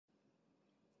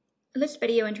This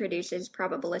video introduces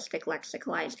probabilistic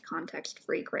lexicalized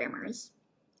context-free grammars.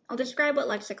 I'll describe what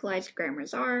lexicalized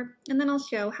grammars are, and then I'll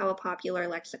show how a popular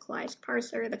lexicalized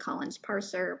parser, the Collins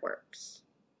parser, works.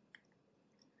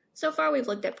 So far we've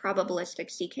looked at probabilistic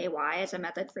CKY as a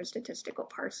method for statistical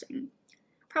parsing.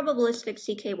 Probabilistic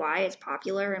CKY is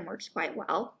popular and works quite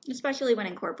well, especially when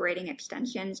incorporating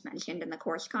extensions mentioned in the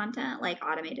course content like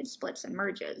automated splits and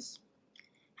merges.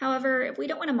 However, if we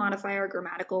don't want to modify our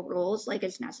grammatical rules like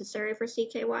is necessary for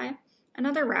CKY,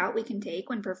 another route we can take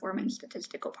when performing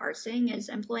statistical parsing is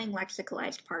employing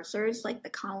lexicalized parsers like the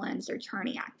Collins or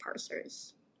Charniak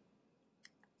parsers.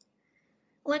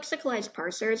 Lexicalized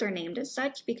parsers are named as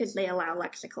such because they allow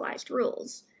lexicalized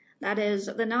rules. That is,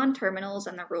 the non-terminals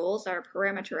and the rules are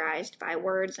parameterized by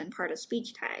words and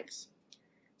part-of-speech tags.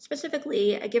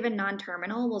 Specifically, a given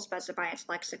non-terminal will specify its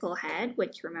lexical head,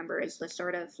 which remember is the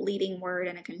sort of leading word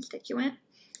in a constituent,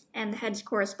 and the head's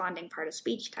corresponding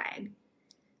part-of-speech tag.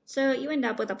 So you end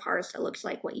up with a parse that looks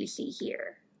like what you see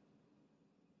here.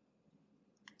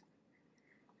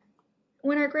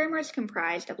 When our grammar is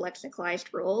comprised of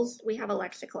lexicalized rules, we have a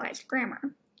lexicalized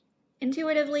grammar.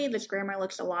 Intuitively, this grammar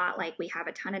looks a lot like we have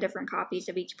a ton of different copies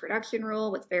of each production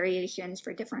rule with variations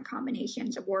for different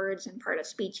combinations of words and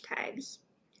part-of-speech tags.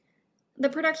 The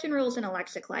production rules in a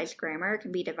lexicalized grammar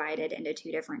can be divided into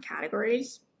two different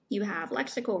categories. You have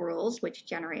lexical rules, which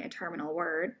generate a terminal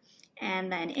word,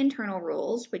 and then internal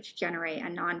rules, which generate a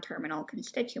non-terminal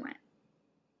constituent.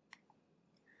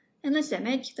 In this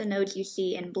image, the nodes you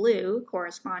see in blue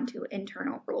correspond to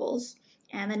internal rules,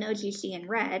 and the nodes you see in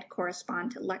red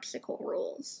correspond to lexical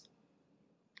rules.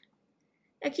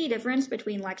 A key difference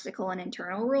between lexical and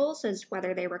internal rules is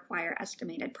whether they require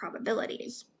estimated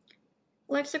probabilities.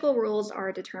 Lexical rules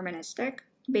are deterministic.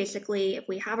 Basically, if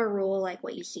we have a rule like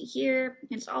what you see here,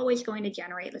 it's always going to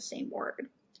generate the same word.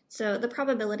 So the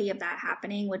probability of that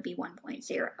happening would be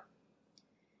 1.0.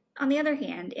 On the other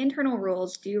hand, internal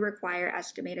rules do require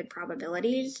estimated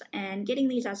probabilities, and getting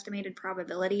these estimated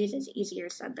probabilities is easier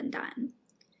said than done.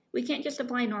 We can't just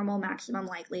apply normal maximum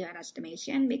likelihood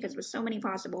estimation because with so many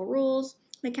possible rules,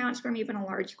 the counts from even a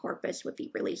large corpus would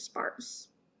be really sparse.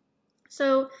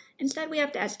 So instead we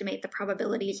have to estimate the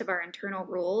probabilities of our internal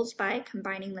rules by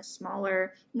combining the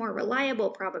smaller, more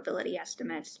reliable probability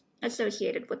estimates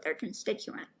associated with their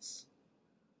constituents.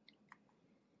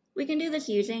 We can do this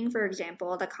using, for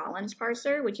example, the Collins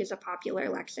parser, which is a popular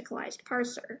lexicalized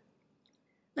parser.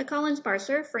 The Collins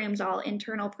parser frames all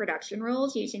internal production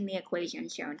rules using the equation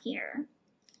shown here.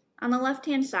 On the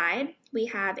left-hand side, we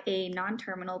have a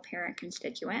non-terminal parent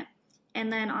constituent,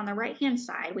 and then on the right-hand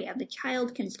side, we have the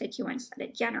child constituents that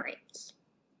it generates.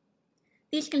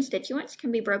 These constituents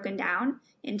can be broken down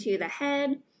into the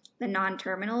head, the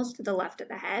non-terminals to the left of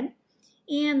the head,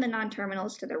 and the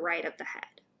non-terminals to the right of the head.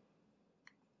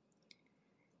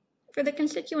 For the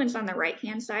constituents on the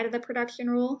right-hand side of the production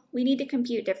rule, we need to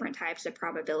compute different types of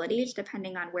probabilities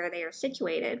depending on where they are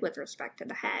situated with respect to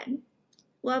the head.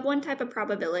 We'll have one type of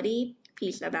probability,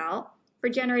 P sub L, for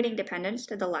generating dependence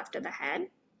to the left of the head,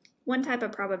 one type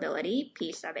of probability,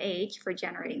 P sub H, for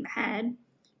generating the head,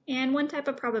 and one type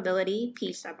of probability,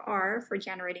 P sub R, for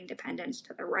generating dependence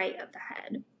to the right of the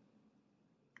head.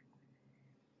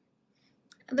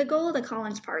 The goal of the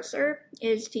Collins parser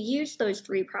is to use those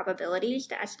three probabilities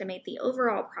to estimate the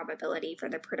overall probability for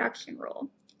the production rule.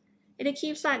 It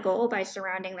achieves that goal by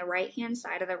surrounding the right-hand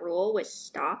side of the rule with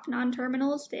stop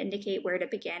non-terminals to indicate where to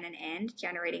begin and end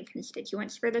generating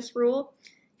constituents for this rule,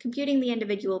 computing the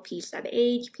individual P sub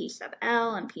H, P sub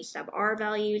L, and P sub R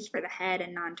values for the head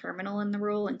and non-terminal in the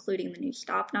rule, including the new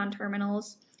stop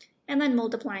non-terminals, and then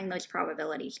multiplying those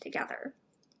probabilities together.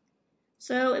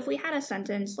 So if we had a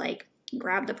sentence like,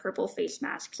 grab the purple face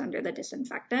masks under the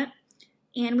disinfectant,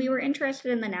 and we were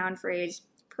interested in the noun phrase,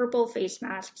 purple face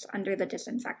masks under the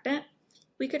disinfectant,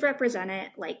 we could represent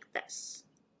it like this.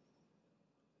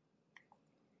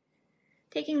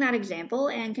 Taking that example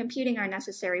and computing our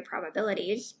necessary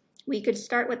probabilities, we could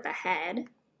start with the head.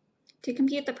 To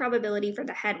compute the probability for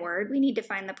the head word, we need to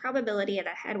find the probability of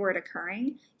the head word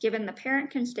occurring given the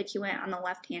parent constituent on the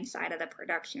left-hand side of the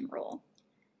production rule.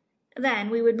 Then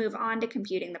we would move on to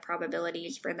computing the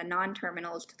probabilities for the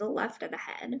non-terminals to the left of the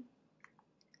head.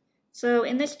 So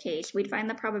in this case, we'd find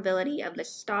the probability of the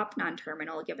stop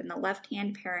non-terminal given the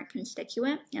left-hand parent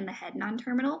constituent and the head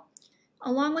non-terminal,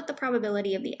 along with the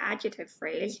probability of the adjective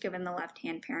phrase given the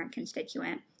left-hand parent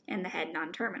constituent and the head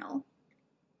non-terminal.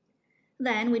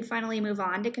 Then we'd finally move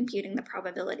on to computing the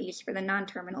probabilities for the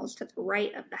non-terminals to the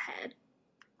right of the head.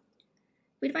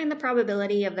 We'd find the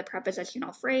probability of the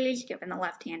prepositional phrase given the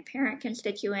left-hand parent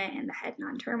constituent and the head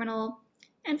non-terminal,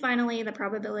 And finally, the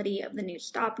probability of the new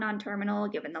stop non-terminal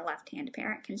given the left-hand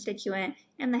parent constituent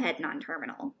and the head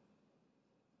non-terminal.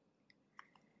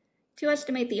 To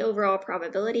estimate the overall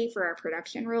probability for our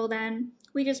production rule then,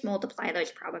 we just multiply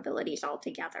those probabilities all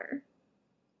together.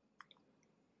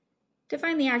 To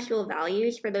find the actual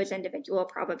values for those individual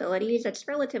probabilities, it's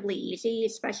relatively easy,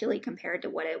 especially compared to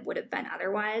what it would have been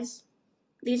otherwise.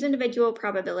 These individual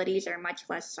probabilities are much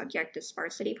less subject to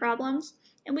sparsity problems,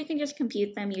 and we can just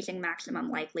compute them using maximum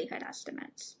likelihood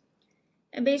estimates.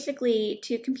 And basically,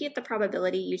 to compute the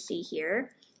probability you see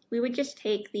here, we would just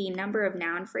take the number of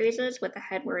noun phrases with the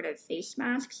head word of face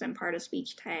masks and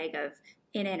part-of-speech tag of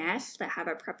in and s that have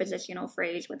a prepositional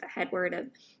phrase with a head word of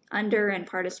under and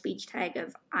part-of-speech tag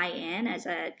of in as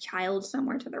a child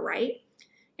somewhere to the right,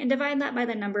 and divide that by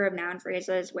the number of noun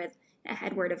phrases with a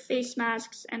head word of face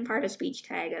masks and part-of-speech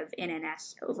tag of in and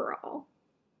s overall.